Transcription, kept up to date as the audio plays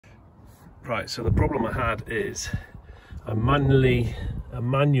Right, so the problem I had is I manually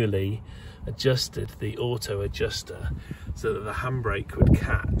adjusted the auto adjuster so that the handbrake would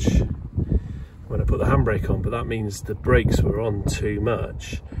catch when I put the handbrake on, but that means the brakes were on too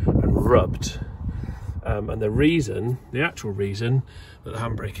much and rubbed. And the actual reason that the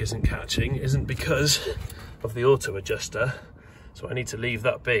handbrake isn't catching isn't because of the auto adjuster, so I need to leave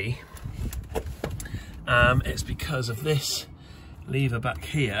that be. It's because of this lever back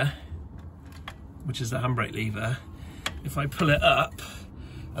here, which is the handbrake lever. If I pull it up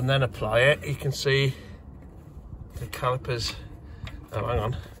and then apply it, you can see the calipers. Oh, hang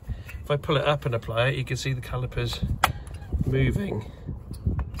on. If I pull it up and apply it, you can see the calipers moving,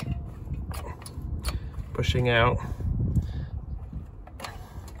 pushing out.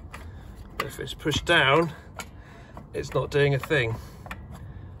 But if it's pushed down, it's not doing a thing.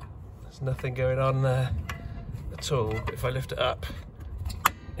 There's nothing going on there at all. But if I lift it up,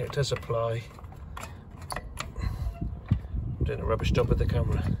 it does apply. I'm doing a rubbish job with the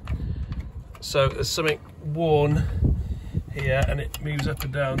camera. So there's something worn here and it moves up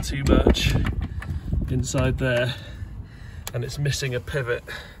and down too much inside there, and it's missing a pivot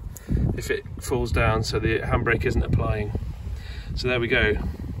if it falls down, so the handbrake isn't applying. So there we go.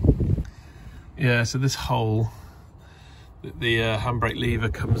 Yeah, so this hole that the handbrake lever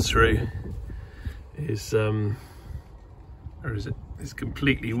comes through is where is it? It's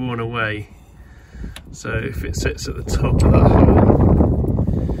completely worn away. So if it sits at the top of that hole,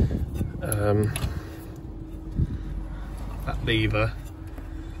 that lever,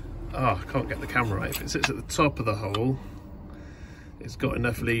 I can't get the camera right. If it sits at the top of the hole, it's got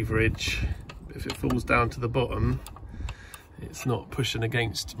enough leverage. If it falls down to the bottom, it's not pushing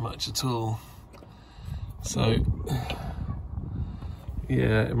against much at all. So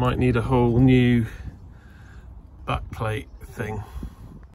yeah, it might need a whole new back plate thing.